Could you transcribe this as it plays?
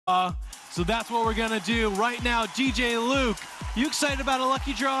So that's what we're gonna do right now. DJ Luke, you excited about a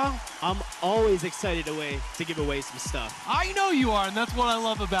lucky draw? I'm always excited to give away some stuff. I know you are, and that's what I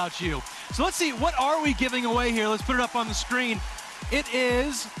love about you. So let's see, what are we giving away here? Let's put it up on the screen. It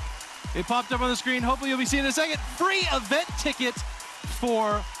popped up on the screen. Hopefully you'll be seeing it in a second. Free event ticket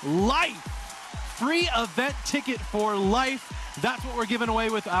for life. Free event ticket for life. That's what we're giving away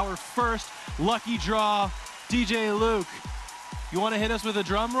with our first lucky draw. DJ Luke, you want to hit us with a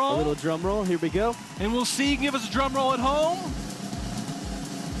drum roll? A little drum roll, here we go. And we'll see, you can give us a drum roll at home.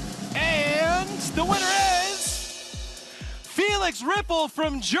 And the winner is Felix Ripple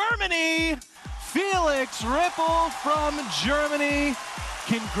from Germany. Felix Ripple from Germany.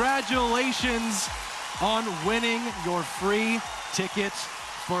 Congratulations on winning your free ticket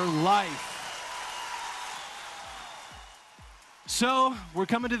for life. So we're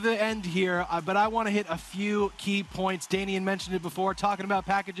coming to the end here, but I want to hit a few key points. Danian mentioned it before, talking about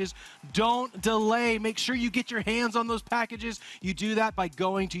packages. Don't delay. Make sure you get your hands on those packages. You do that by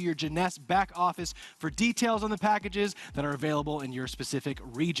going to your Jeunesse back office for details on the packages that are available in your specific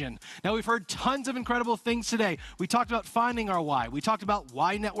region. Now, we've heard tons of incredible things today. We talked about finding our why. We talked about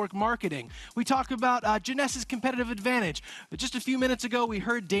why network marketing. We talked about Jeunesse's competitive advantage. But just a few minutes ago, we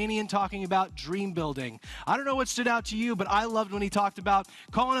heard Danian talking about dream building. I don't know what stood out to you, but I loved when he talked about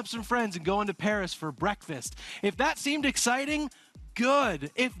calling up some friends and going to Paris for breakfast. If that seemed exciting,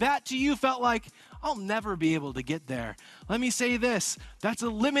 good. If that to you felt like, I'll never be able to get there, let me say this, that's a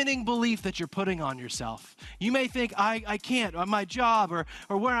limiting belief that you're putting on yourself. You may think, I can't, or my job,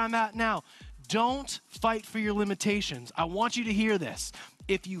 or where I'm at now. Don't fight for your limitations. I want you to hear this.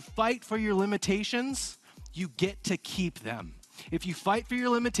 If you fight for your limitations, you get to keep them. If you fight for your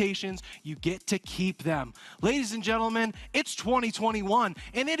limitations, you get to keep them. Ladies and gentlemen, it's 2021,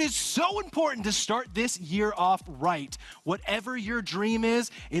 and it is so important to start this year off right. Whatever your dream is,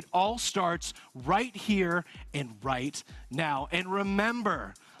 it all starts right here and right now. And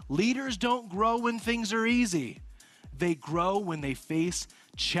remember, leaders don't grow when things are easy. They grow when they face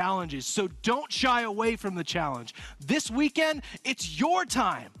challenges. So don't shy away from the challenge. This weekend, it's your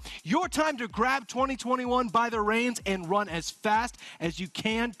time. Your time to grab 2021 by the reins and run as fast as you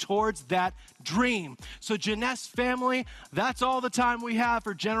can towards that dream. So Jeunesse family, that's all the time we have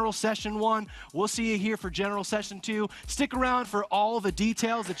for General Session 1. We'll see you here for General Session 2. Stick around for all the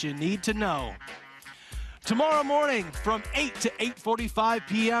details that you need to know. Tomorrow morning from 8 to 8:45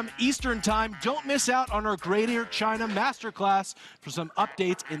 p.m. Eastern Time, don't miss out on our Greater China Masterclass for some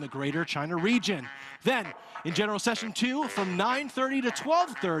updates in the Greater China region. Then, in General Session 2, from 9:30 to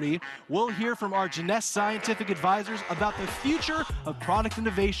 12:30, we'll hear from our Jeunesse scientific advisors about the future of product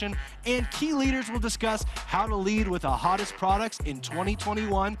innovation, and key leaders will discuss how to lead with the hottest products in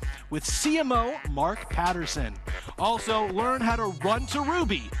 2021 with CMO Mark Patterson. Also, learn how to run to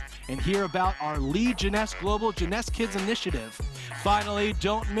Ruby and hear about our Lead Jeunesse Global Jeunesse Kids initiative. Finally,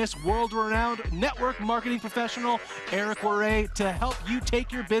 don't miss world-renowned network marketing professional Eric Warray to help you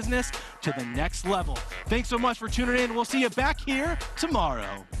take your business to the next level. Thanks so much for tuning in. We'll see you back here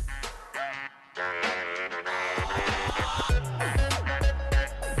tomorrow.